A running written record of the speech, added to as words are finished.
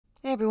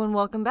Hey everyone,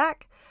 welcome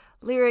back.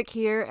 Lyric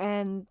here,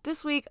 and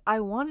this week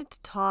I wanted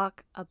to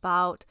talk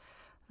about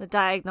the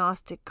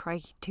diagnostic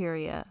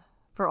criteria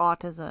for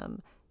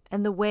autism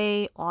and the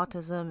way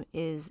autism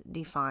is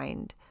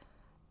defined.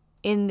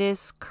 In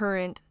this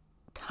current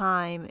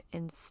time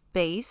and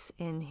space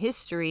in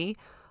history,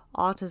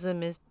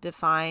 autism is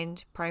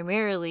defined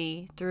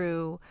primarily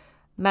through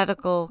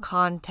medical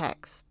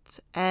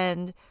contexts,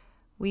 and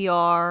we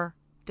are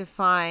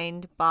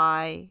defined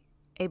by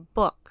a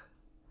book,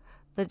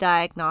 the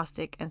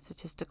Diagnostic and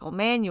Statistical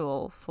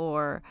Manual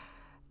for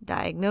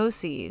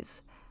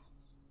Diagnoses.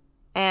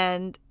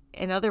 And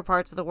in other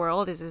parts of the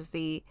world, this is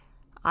the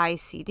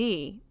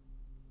ICD.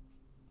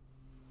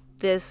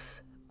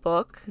 This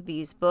book,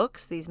 these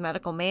books, these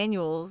medical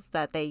manuals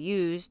that they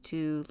use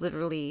to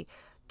literally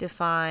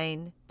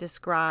define,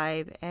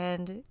 describe,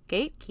 and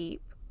gatekeep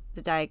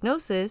the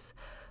diagnosis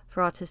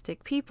for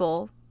autistic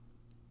people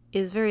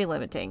is very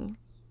limiting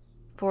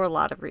for a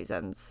lot of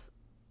reasons.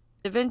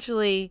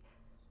 Eventually,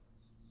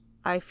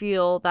 I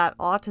feel that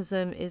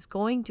autism is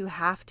going to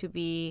have to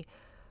be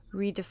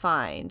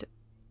redefined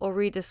or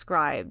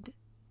redescribed.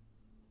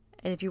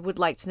 And if you would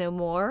like to know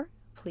more,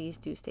 please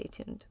do stay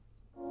tuned.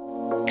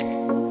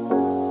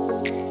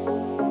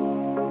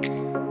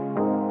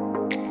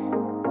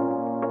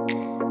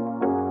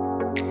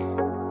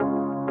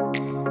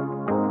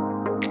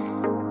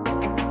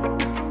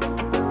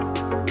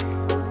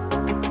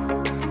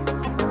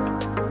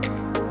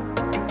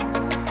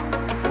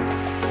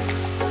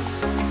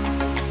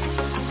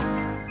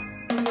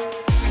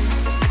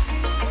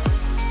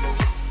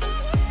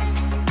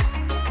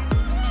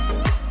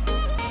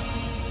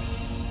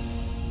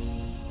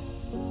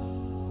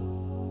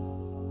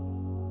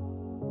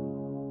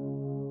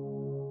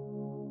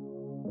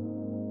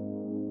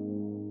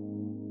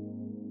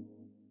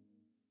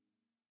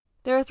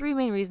 There are three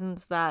main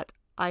reasons that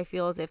I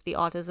feel as if the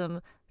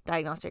autism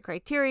diagnostic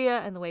criteria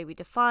and the way we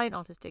define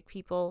autistic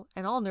people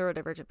and all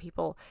neurodivergent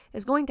people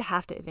is going to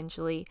have to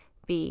eventually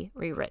be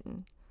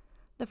rewritten.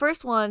 The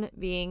first one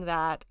being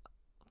that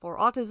for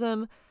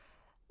autism,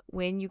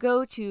 when you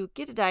go to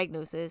get a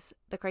diagnosis,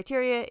 the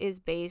criteria is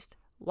based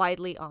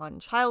widely on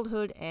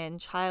childhood and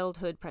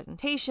childhood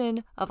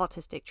presentation of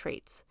autistic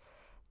traits.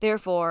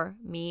 Therefore,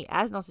 me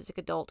as an autistic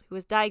adult who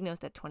was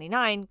diagnosed at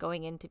 29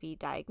 going in to be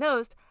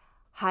diagnosed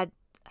had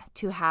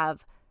to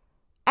have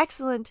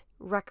excellent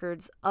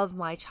records of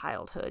my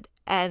childhood,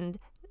 and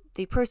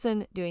the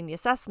person doing the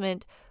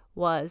assessment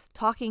was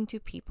talking to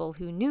people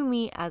who knew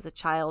me as a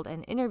child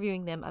and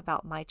interviewing them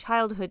about my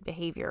childhood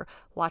behavior,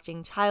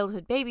 watching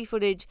childhood baby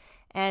footage,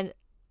 and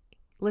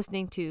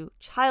listening to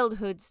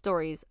childhood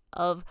stories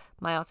of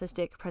my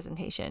autistic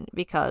presentation,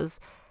 because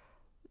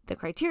the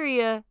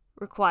criteria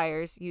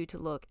requires you to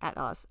look at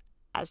us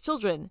as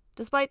children,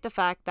 despite the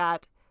fact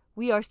that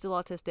we are still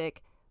autistic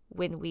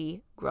when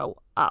we grow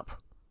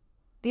up.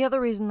 The other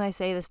reason I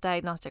say this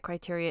diagnostic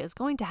criteria is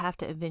going to have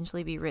to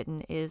eventually be written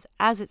is,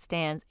 as it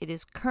stands, it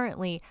is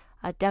currently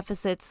a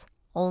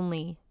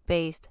deficits-only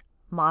based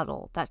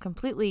model that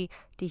completely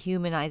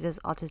dehumanizes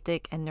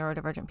autistic and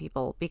neurodivergent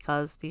people,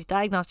 because these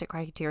diagnostic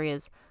criteria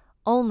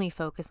only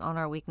focus on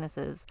our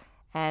weaknesses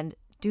and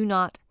do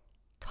not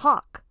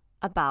talk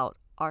about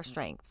our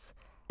strengths.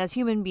 As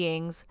human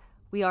beings,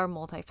 we are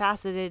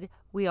multifaceted.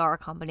 We are a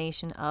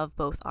combination of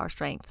both our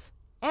strengths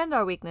and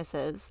our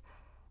weaknesses.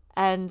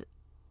 And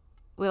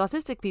with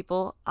autistic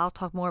people, I'll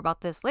talk more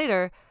about this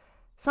later,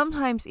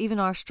 sometimes even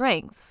our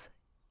strengths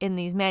in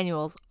these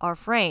manuals are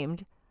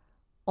framed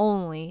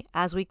only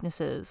as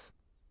weaknesses.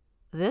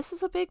 This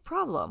is a big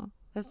problem.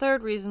 The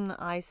third reason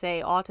I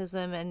say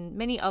autism and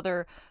many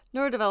other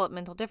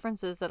neurodevelopmental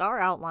differences that are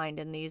outlined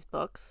in these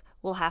books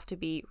will have to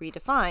be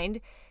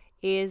redefined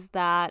is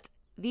that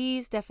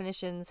these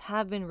definitions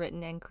have been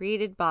written and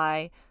created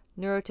by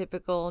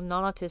neurotypical,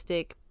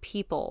 non-autistic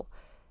people.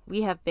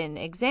 We have been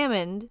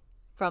examined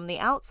from the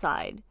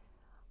outside,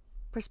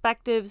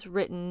 perspectives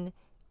written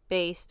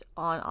based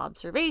on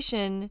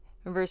observation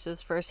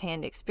versus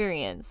firsthand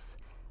experience,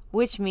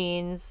 which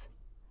means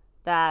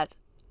that,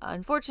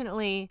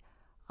 unfortunately,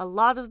 a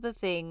lot of the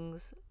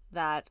things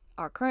that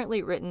are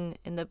currently written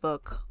in the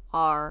book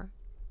are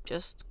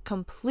just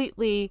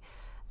completely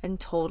and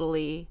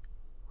totally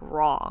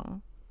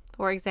wrong.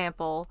 For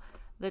example,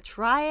 the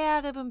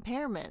triad of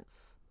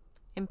impairments: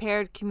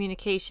 impaired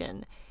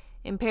communication,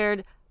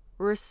 impaired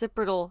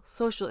reciprocal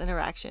social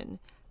interaction,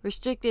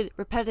 restricted,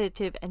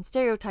 repetitive, and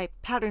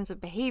stereotyped patterns of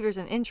behaviors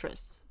and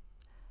interests.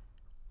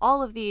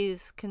 All of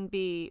these can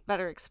be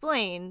better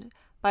explained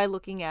by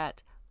looking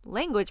at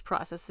language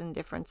processing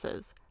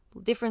differences,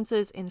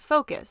 differences in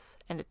focus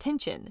and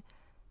attention,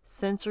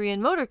 sensory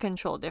and motor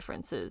control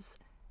differences,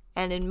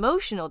 and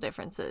emotional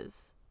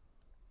differences.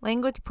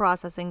 Language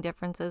processing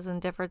differences and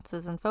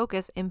differences in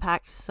focus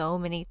impact so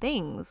many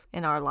things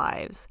in our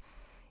lives.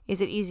 Is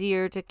it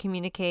easier to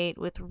communicate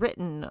with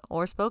written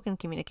or spoken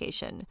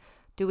communication?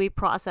 Do we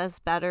process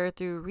better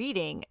through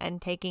reading and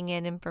taking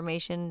in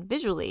information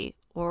visually,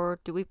 or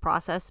do we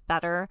process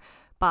better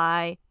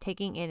by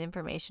taking in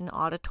information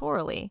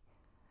auditorily?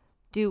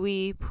 Do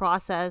we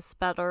process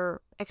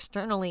better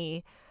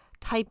externally,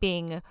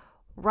 typing,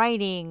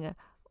 writing,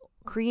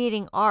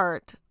 creating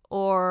art,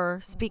 or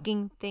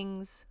speaking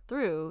things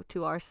through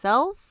to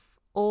ourselves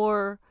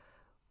or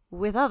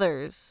with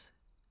others?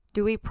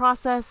 Do we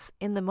process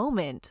in the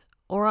moment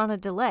or on a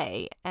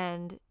delay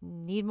and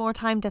need more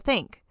time to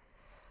think?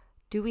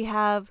 Do we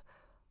have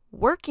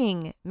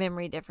working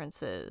memory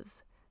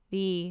differences,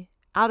 the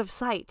out of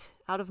sight,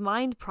 out of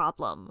mind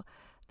problem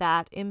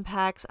that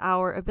impacts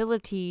our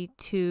ability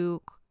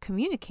to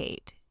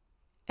communicate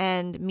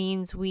and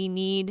means we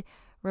need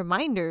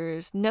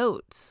reminders,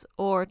 notes,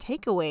 or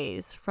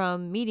takeaways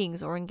from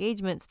meetings or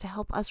engagements to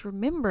help us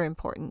remember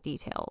important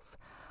details?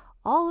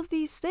 All of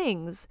these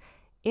things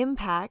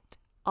impact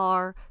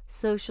our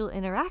social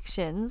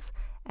interactions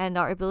and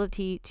our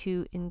ability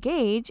to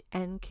engage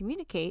and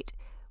communicate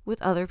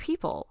with other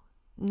people.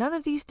 None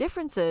of these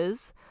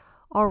differences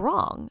are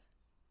wrong.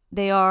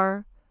 They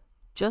are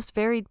just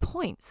varied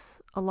points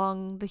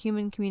along the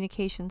human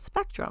communication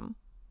spectrum.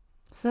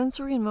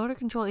 Sensory and motor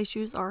control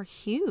issues are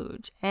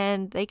huge,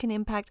 and they can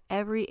impact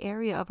every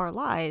area of our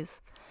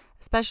lives,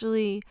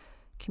 especially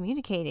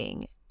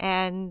communicating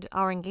and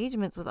our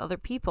engagements with other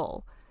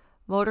people.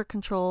 Motor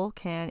control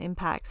can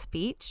impact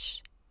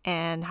speech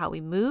and how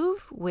we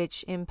move,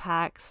 which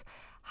impacts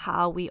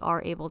how we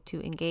are able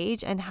to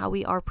engage and how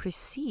we are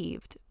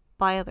perceived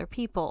by other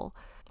people.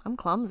 I'm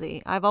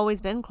clumsy. I've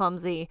always been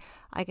clumsy.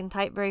 I can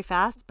type very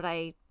fast, but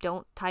I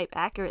don't type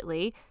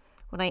accurately.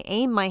 When I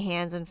aim my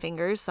hands and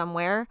fingers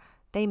somewhere,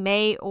 they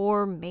may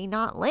or may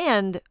not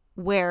land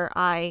where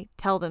I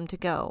tell them to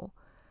go.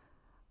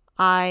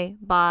 I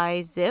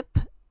buy zip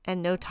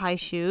and no tie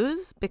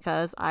shoes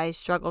because I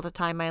struggle to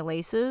tie my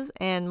laces,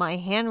 and my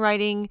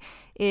handwriting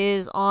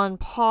is on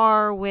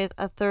par with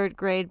a third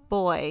grade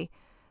boy.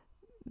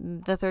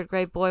 The third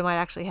grade boy might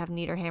actually have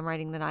neater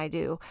handwriting than I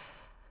do.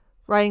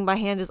 Writing by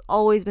hand has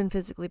always been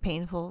physically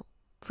painful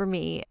for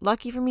me.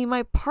 Lucky for me,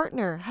 my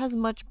partner has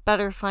much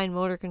better fine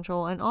motor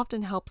control and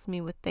often helps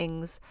me with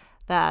things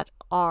that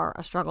are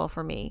a struggle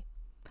for me.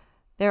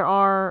 There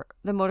are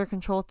the motor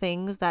control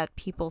things that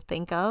people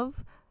think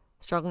of: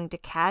 struggling to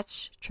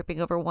catch,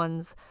 tripping over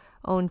one's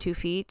own 2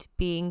 feet,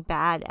 being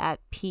bad at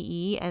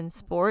PE and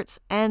sports,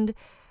 and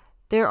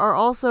there are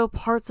also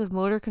parts of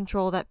motor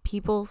control that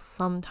people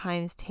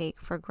sometimes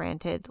take for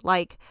granted,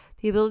 like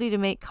the ability to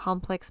make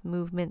complex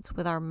movements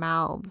with our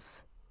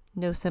mouths.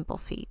 No simple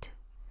feat.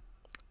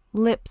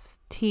 Lips,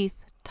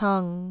 teeth,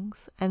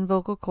 tongues, and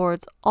vocal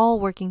cords all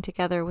working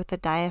together with the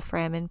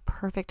diaphragm in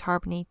perfect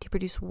harmony to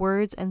produce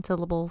words and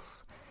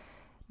syllables.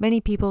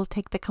 Many people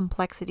take the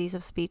complexities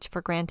of speech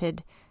for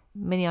granted.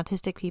 Many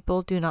autistic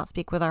people do not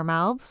speak with our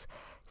mouths,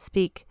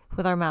 speak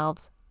with our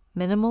mouths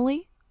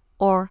minimally,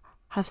 or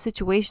have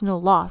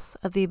situational loss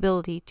of the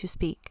ability to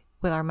speak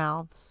with our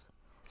mouths.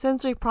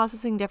 Sensory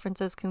processing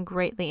differences can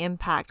greatly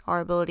impact our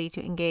ability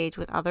to engage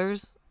with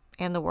others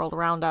and the world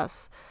around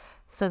us.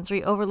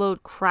 Sensory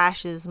overload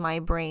crashes my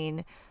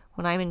brain.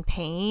 When I'm in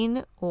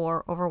pain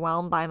or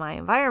overwhelmed by my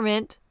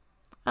environment,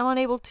 I'm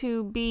unable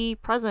to be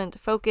present,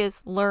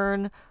 focus,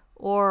 learn,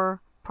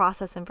 or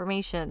process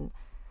information.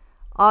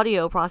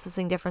 Audio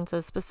processing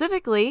differences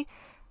specifically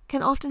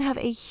can often have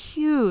a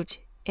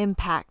huge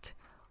impact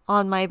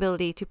on my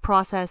ability to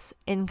process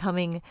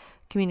incoming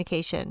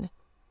communication.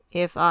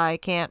 If I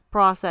can't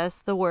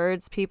process the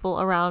words people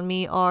around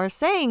me are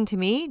saying to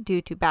me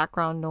due to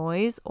background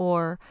noise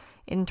or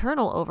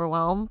internal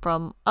overwhelm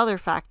from other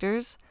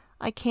factors,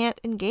 I can't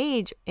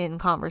engage in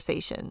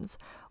conversations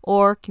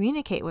or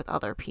communicate with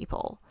other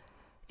people.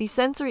 These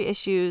sensory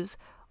issues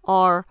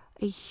are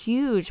a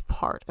huge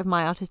part of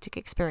my autistic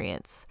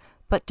experience,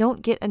 but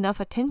don't get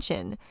enough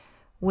attention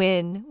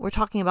when we're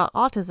talking about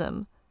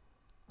autism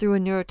through a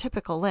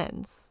neurotypical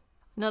lens.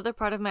 Another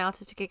part of my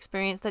autistic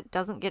experience that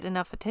doesn't get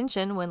enough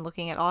attention when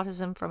looking at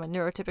autism from a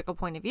neurotypical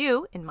point of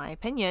view, in my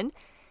opinion,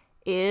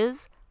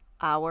 is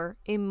our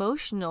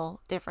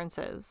emotional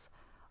differences.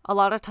 A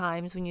lot of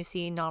times when you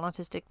see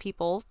non-autistic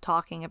people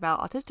talking about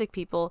autistic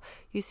people,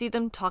 you see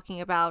them talking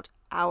about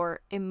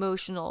our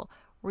emotional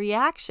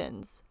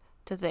reactions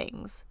to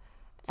things.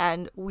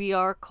 And we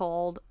are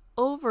called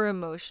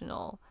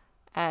over-emotional,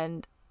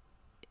 and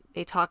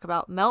they talk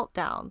about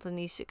meltdowns and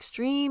these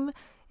extreme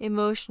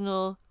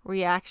emotional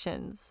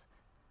reactions.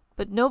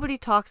 But nobody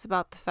talks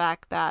about the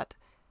fact that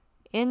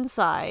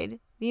inside,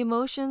 the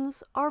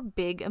emotions are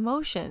big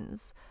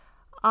emotions.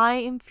 I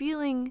am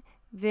feeling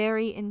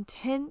very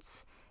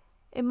intense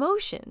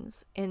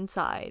emotions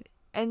inside.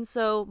 And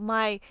so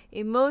my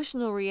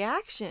emotional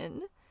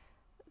reaction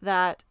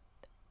that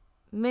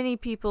many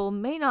people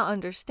may not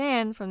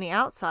understand from the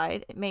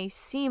outside, it may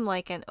seem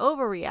like an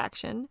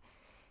overreaction,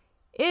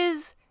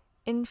 is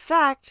in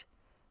fact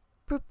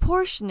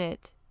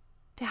proportionate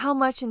to how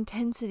much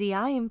intensity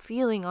I am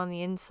feeling on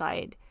the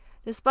inside,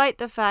 despite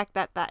the fact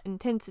that that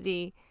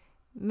intensity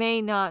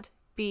may not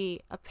be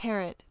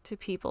apparent to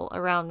people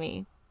around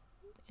me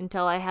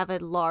until I have a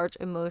large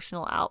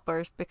emotional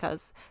outburst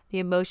because the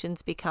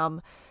emotions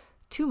become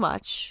too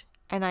much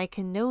and I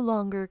can no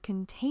longer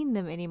contain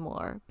them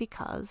anymore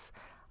because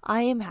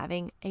I am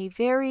having a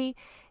very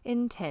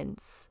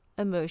intense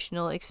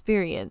emotional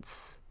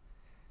experience.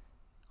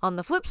 On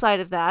the flip side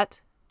of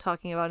that,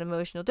 talking about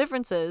emotional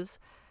differences,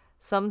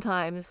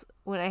 sometimes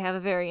when I have a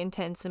very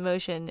intense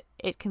emotion,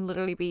 it can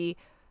literally be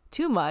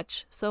too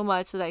much, so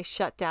much that I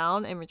shut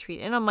down and retreat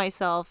in on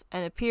myself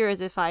and appear as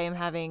if I am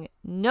having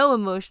no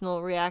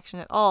emotional reaction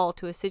at all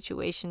to a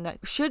situation that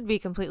should be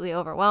completely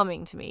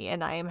overwhelming to me,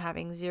 and I am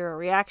having zero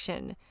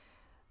reaction.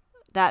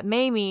 That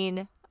may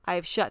mean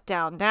I've shut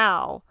down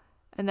now,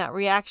 and that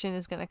reaction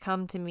is going to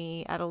come to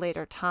me at a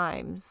later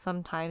time,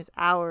 sometimes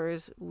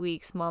hours,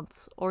 weeks,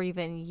 months, or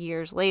even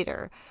years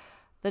later.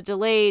 The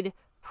delayed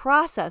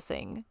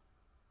processing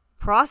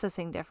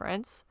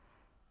difference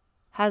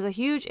has a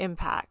huge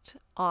impact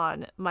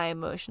on my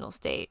emotional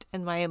state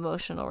and my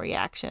emotional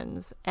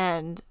reactions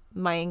and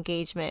my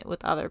engagement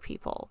with other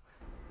people.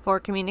 For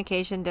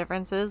communication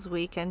differences,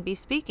 we can be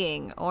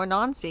speaking or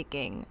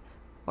non-speaking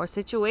or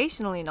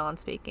situationally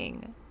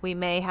non-speaking. We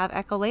may have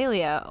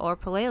echolalia or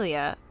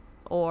palalia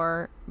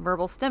or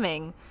verbal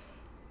stimming.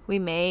 We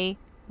may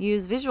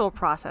use visual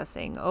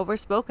processing over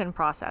spoken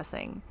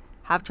processing,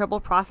 have trouble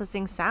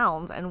processing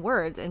sounds and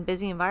words in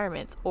busy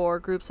environments or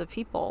groups of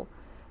people.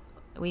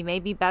 We may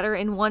be better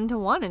in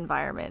one-to-one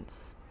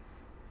environments.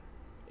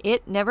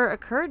 It never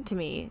occurred to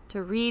me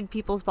to read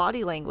people's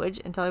body language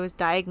until I was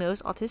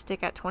diagnosed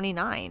autistic at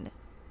 29.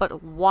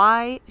 But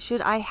why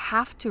should I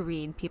have to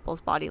read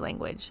people's body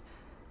language?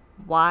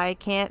 Why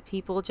can't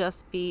people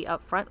just be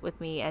upfront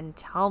with me and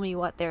tell me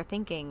what they're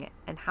thinking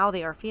and how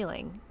they are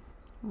feeling?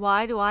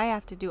 Why do I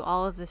have to do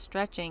all of this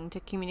stretching to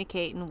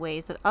communicate in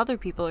ways that other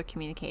people are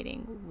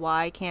communicating?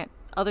 Why can't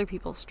other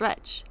people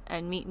stretch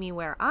and meet me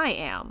where I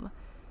am?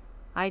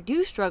 I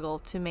do struggle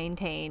to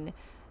maintain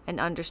and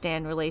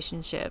understand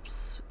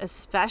relationships,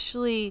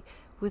 especially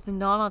with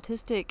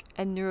non-autistic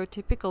and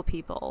neurotypical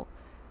people.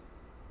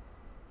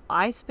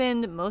 I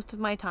spend most of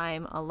my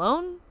time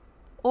alone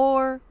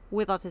or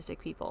with autistic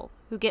people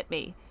who get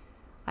me.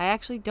 I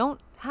actually don't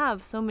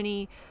have so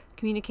many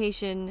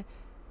communication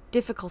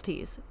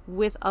difficulties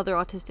with other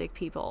autistic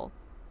people.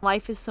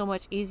 Life is so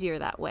much easier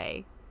that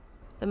way.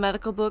 The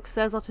medical book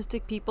says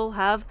autistic people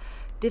have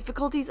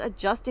difficulties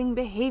adjusting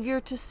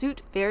behavior to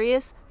suit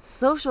various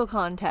social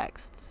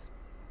contexts.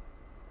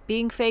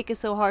 Being fake is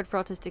so hard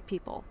for autistic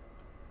people.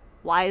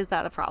 Why is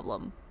that a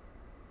problem?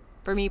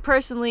 For me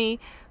personally,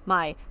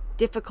 my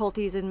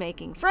difficulties in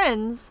making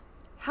friends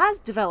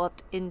has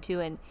developed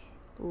into a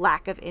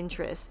lack of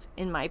interest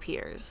in my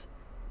peers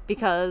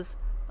because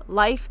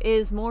life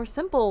is more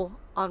simple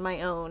on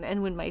my own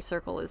and when my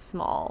circle is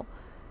small.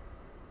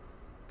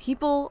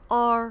 People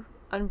are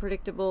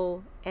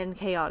unpredictable and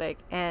chaotic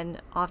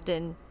and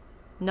often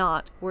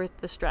not worth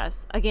the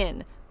stress.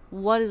 Again,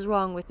 what is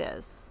wrong with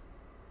this?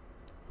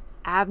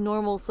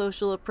 Abnormal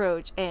social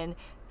approach and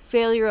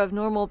failure of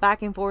normal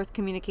back and forth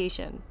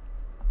communication.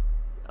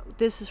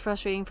 This is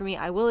frustrating for me,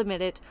 I will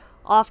admit it.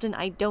 Often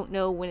I don't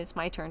know when it's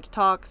my turn to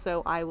talk,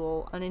 so I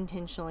will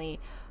unintentionally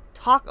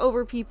talk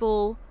over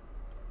people,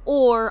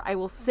 or I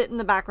will sit in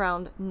the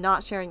background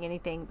not sharing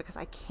anything because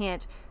I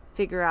can't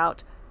figure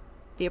out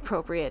the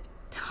appropriate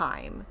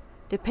time,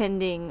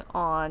 depending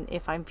on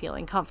if I'm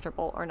feeling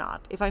comfortable or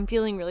not. If I'm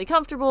feeling really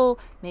comfortable,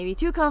 maybe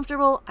too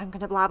comfortable, I'm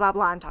gonna blah blah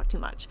blah and talk too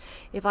much.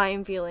 If I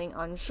am feeling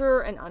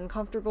unsure and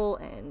uncomfortable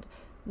and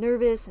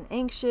nervous and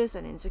anxious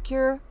and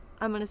insecure,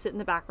 I'm gonna sit in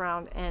the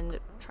background and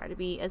try to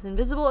be as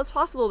invisible as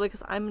possible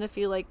because I'm gonna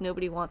feel like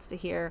nobody wants to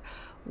hear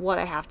what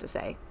I have to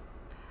say.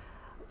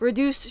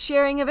 Reduced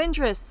sharing of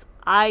interests.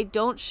 I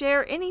don't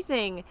share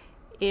anything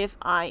if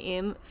I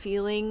am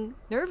feeling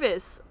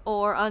nervous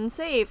or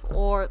unsafe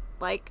or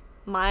like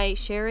my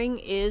sharing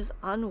is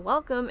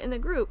unwelcome in a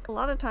group. A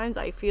lot of times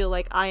I feel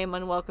like I am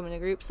unwelcome in a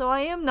group, so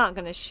I am not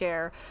going to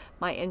share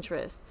my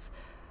interests.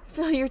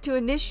 Failure to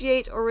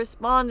initiate or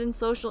respond in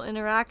social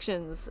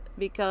interactions,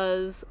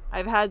 because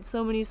I've had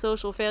so many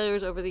social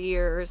failures over the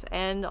years,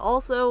 and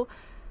also,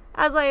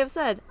 as I have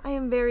said, I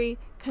am very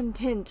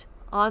content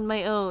on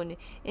my own,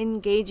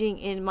 engaging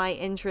in my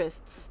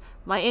interests.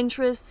 My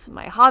interests,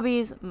 my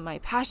hobbies, my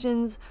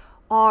passions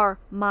are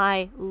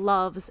my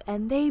loves,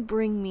 and they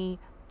bring me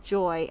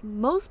joy.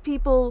 Most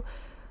people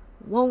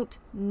won't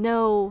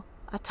know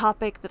a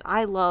topic that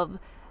I love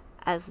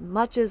as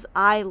much as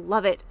I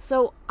love it.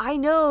 So I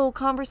know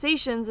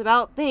conversations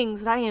about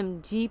things that I am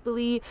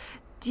deeply,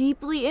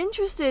 deeply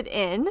interested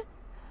in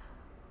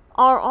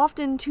are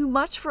often too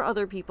much for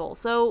other people,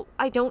 so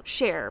I don't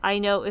share. I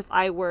know if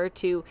I were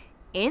to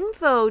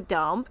info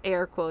dump,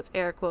 air quotes,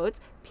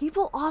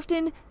 people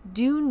often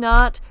do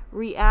not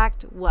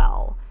react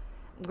well.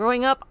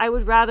 Growing up, I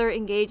would rather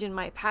engage in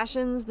my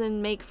passions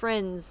than make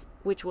friends,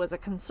 which was a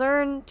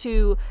concern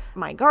to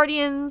my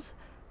guardians,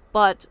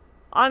 but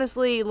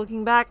honestly,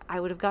 looking back, I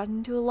would have gotten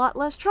into a lot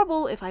less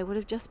trouble if I would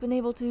have just been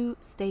able to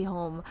stay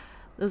home.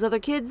 Those other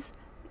kids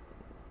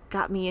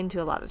got me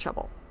into a lot of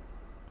trouble.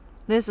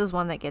 This is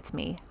one that gets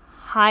me.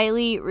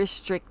 Highly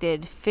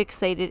restricted,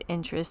 fixated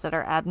interests that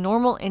are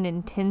abnormal in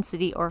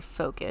intensity or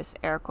focus,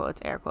 air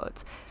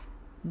quotes.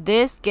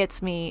 This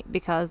gets me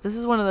because this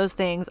is one of those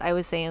things I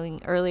was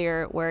saying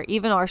earlier where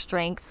even our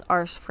strengths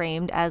are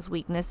framed as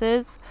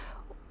weaknesses,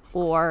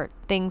 or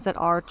things that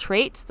are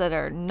traits that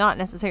are not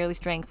necessarily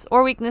strengths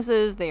or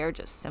weaknesses, they are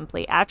just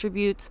simply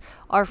attributes,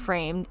 are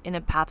framed in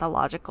a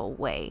pathological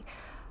way.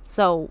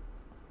 So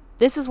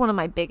this is one of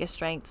my biggest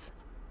strengths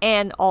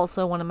and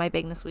also one of my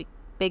biggest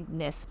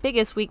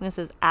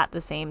weaknesses at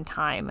the same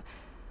time.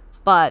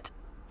 But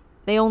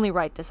they only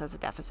write this as a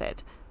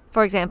deficit.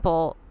 For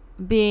example,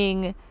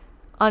 being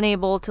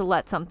unable to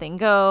let something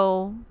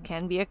go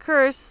can be a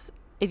curse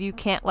if you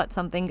can't let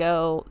something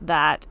go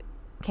that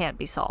can't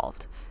be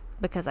solved.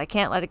 Because I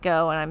can't let it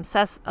go and I'm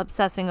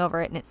obsessing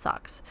over it and it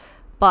sucks.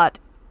 But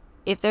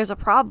if there's a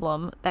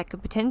problem that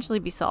could potentially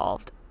be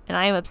solved and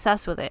I am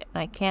obsessed with it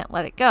and I can't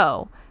let it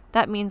go,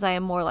 that means I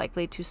am more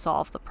likely to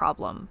solve the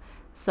problem.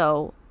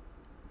 So,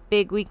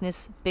 big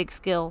weakness, big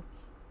skill,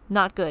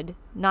 not good,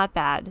 not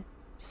bad,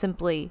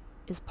 simply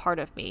is part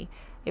of me.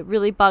 It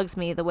really bugs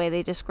me the way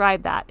they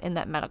describe that in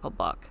that medical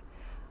book.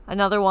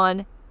 Another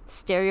one,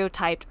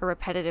 stereotyped or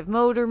repetitive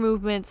motor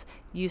movements,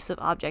 use of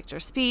objects or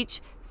speech,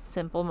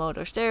 simple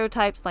motor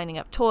stereotypes, lining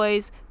up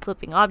toys,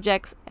 flipping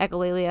objects,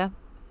 echolalia,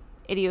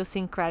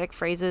 idiosyncratic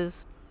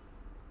phrases.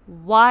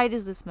 Why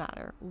does this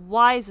matter?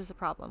 Why is this a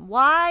problem?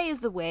 Why is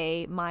the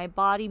way my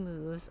body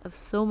moves of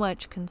so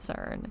much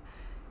concern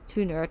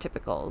to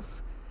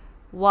neurotypicals?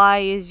 Why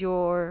is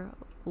your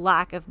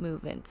lack of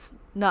movements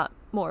not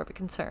more of a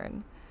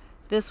concern?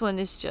 This one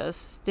is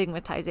just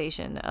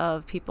stigmatization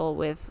of people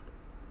with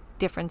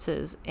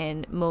differences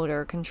in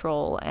motor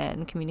control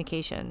and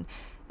communication.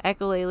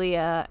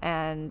 Echolalia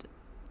and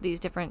these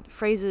different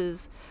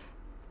phrases,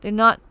 they're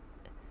not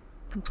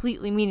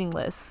completely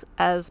meaningless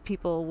as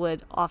people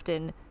would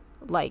often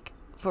like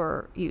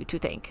for you to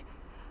think.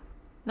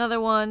 Another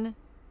one,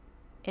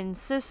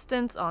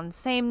 insistence on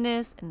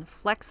sameness and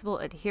flexible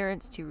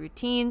adherence to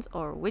routines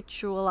or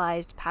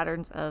ritualized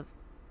patterns of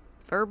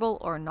verbal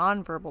or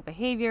nonverbal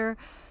behavior,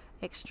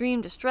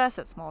 extreme distress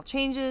at small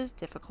changes,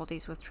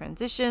 difficulties with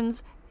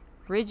transitions,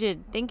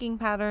 rigid thinking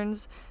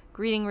patterns,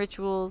 greeting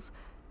rituals,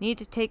 need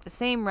to take the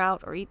same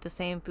route or eat the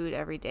same food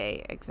every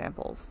day,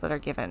 examples that are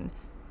given.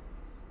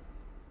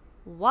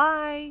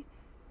 Why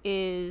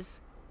is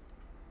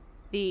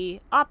the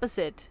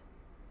opposite,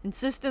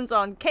 insistence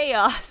on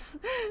chaos,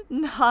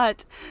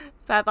 not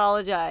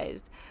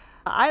pathologized?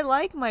 I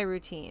like my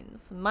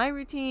routines. My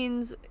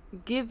routines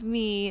give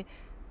me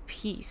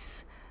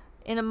peace.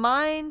 In a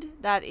mind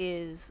that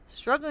is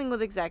struggling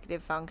with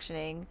executive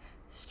functioning,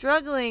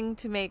 struggling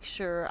to make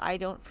sure I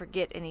don't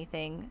forget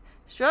anything,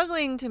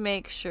 struggling to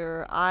make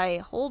sure I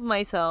hold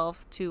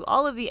myself to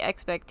all of the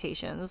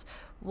expectations,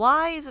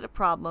 why is it a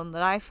problem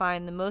that I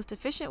find the most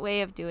efficient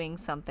way of doing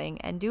something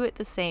and do it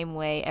the same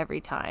way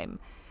every time?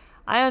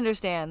 I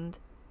understand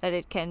that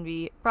it can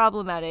be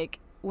problematic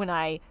when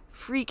I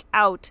freak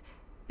out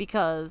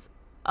because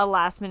a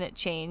last minute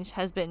change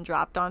has been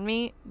dropped on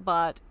me,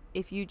 but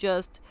if you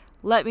just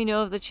let me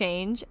know of the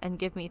change and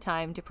give me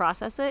time to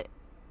process it,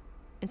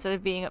 instead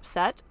of being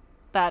upset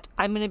that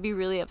I'm going to be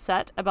really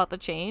upset about the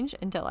change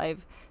until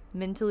I've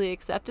mentally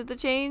accepted the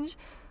change.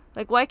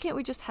 Like, why can't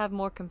we just have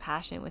more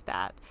compassion with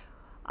that?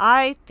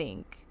 I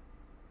think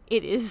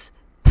it is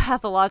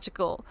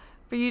pathological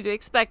for you to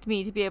expect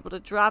me to be able to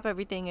drop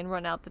everything and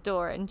run out the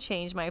door and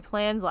change my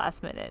plans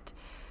last minute.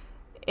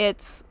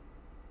 It's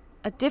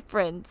a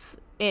difference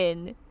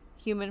in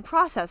human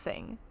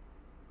processing.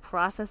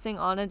 Processing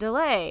on a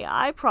delay.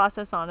 I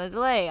process on a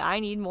delay.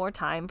 I need more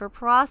time for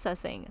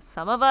processing.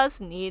 Some of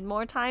us need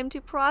more time to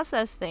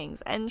process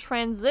things, and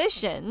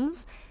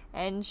transitions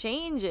and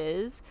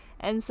changes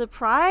and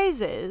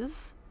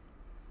surprises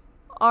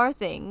are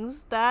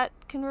things that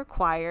can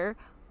require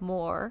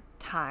more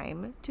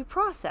time to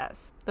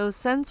process. Those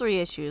sensory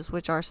issues,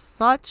 which are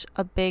such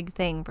a big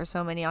thing for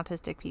so many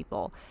autistic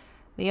people.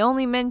 The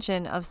only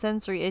mention of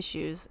sensory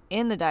issues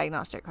in the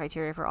diagnostic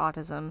criteria for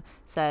autism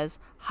says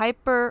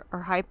hyper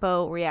or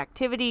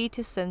hyporeactivity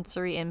to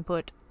sensory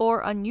input or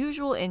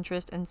unusual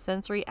interest in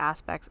sensory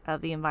aspects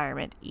of the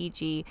environment,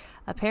 e.g.,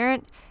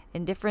 apparent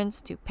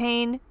indifference to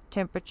pain,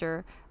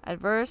 temperature,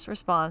 adverse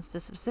response to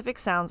specific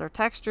sounds or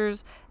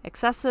textures,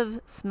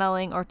 excessive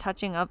smelling or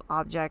touching of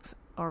objects,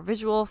 or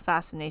visual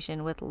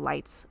fascination with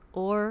lights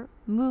or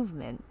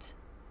movement.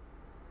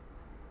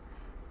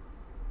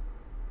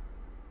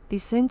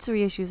 These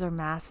sensory issues are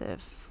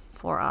massive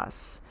for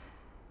us.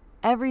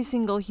 Every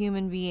single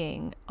human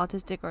being,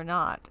 autistic or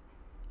not,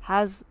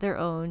 has their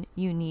own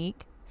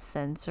unique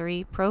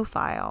sensory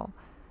profile.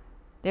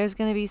 There's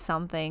going to be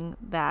something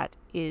that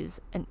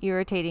is an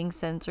irritating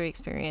sensory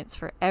experience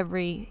for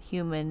every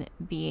human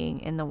being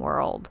in the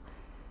world.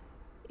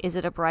 Is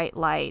it a bright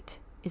light?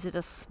 Is it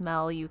a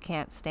smell you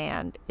can't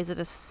stand? Is it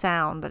a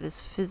sound that is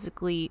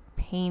physically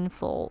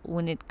painful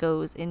when it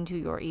goes into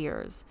your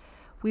ears?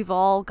 We've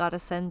all got a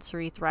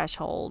sensory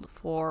threshold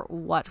for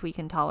what we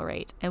can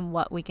tolerate and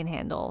what we can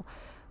handle.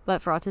 But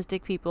for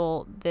autistic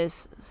people,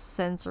 this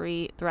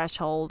sensory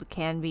threshold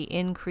can be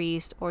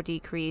increased or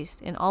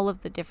decreased in all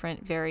of the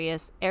different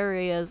various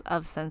areas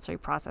of sensory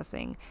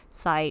processing: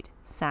 sight,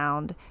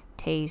 sound,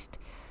 taste,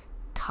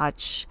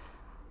 touch,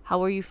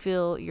 how you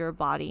feel your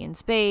body in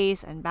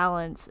space and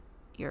balance,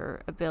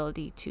 your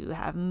ability to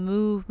have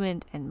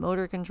movement and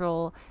motor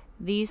control.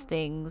 These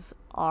things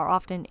are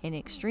often in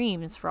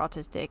extremes for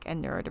autistic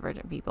and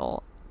neurodivergent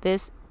people.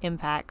 This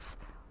impacts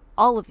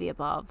all of the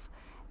above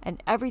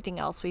and everything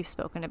else we've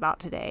spoken about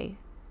today.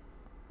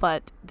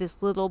 But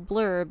this little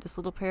blurb, this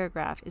little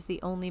paragraph, is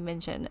the only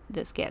mention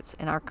this gets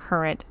in our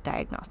current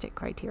diagnostic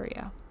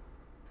criteria.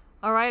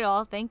 All right,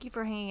 all. Thank you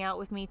for hanging out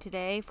with me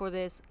today for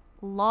this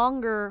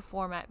longer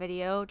format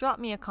video. Drop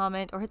me a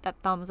comment or hit that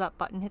thumbs up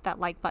button, hit that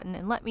like button,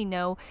 and let me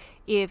know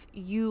if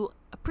you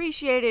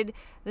appreciated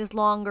this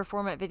longer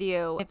format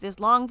video. If this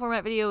long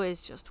format video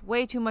is just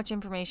way too much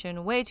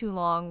information, way too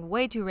long,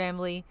 way too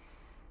rambly,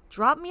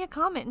 drop me a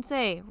comment and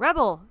say,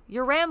 Rebel,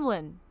 you're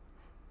rambling.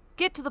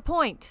 Get to the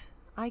point.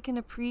 I can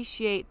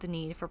appreciate the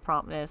need for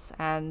promptness,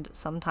 and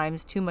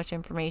sometimes too much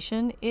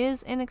information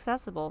is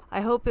inaccessible.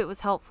 I hope it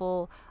was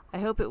helpful. I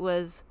hope it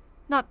was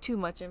not too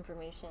much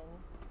information,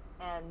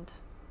 and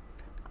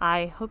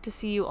I hope to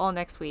see you all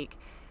next week.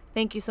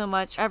 Thank you so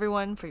much,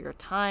 everyone, for your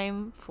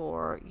time,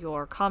 for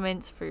your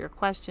comments, for your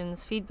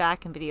questions,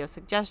 feedback, and video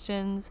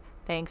suggestions.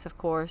 Thanks, of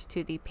course,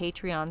 to the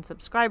Patreon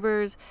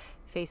subscribers,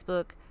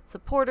 Facebook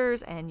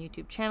supporters, and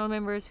YouTube channel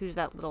members who's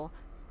that little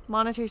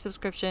monetary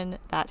subscription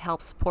that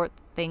helps support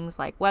things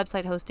like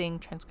website hosting,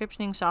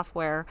 transcriptioning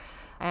software,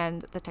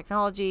 and the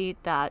technology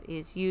that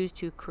is used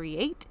to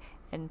create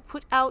and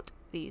put out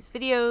these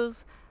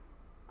videos.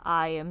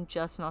 I am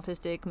just an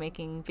autistic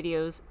making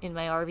videos in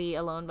my RV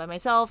alone by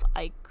myself.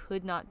 I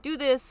could not do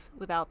this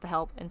without the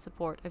help and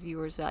support of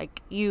viewers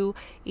like you.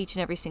 Each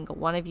and every single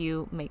one of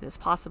you make this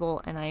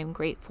possible, and I am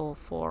grateful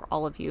for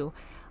all of you.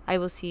 I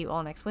will see you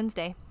all next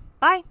Wednesday.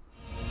 Bye!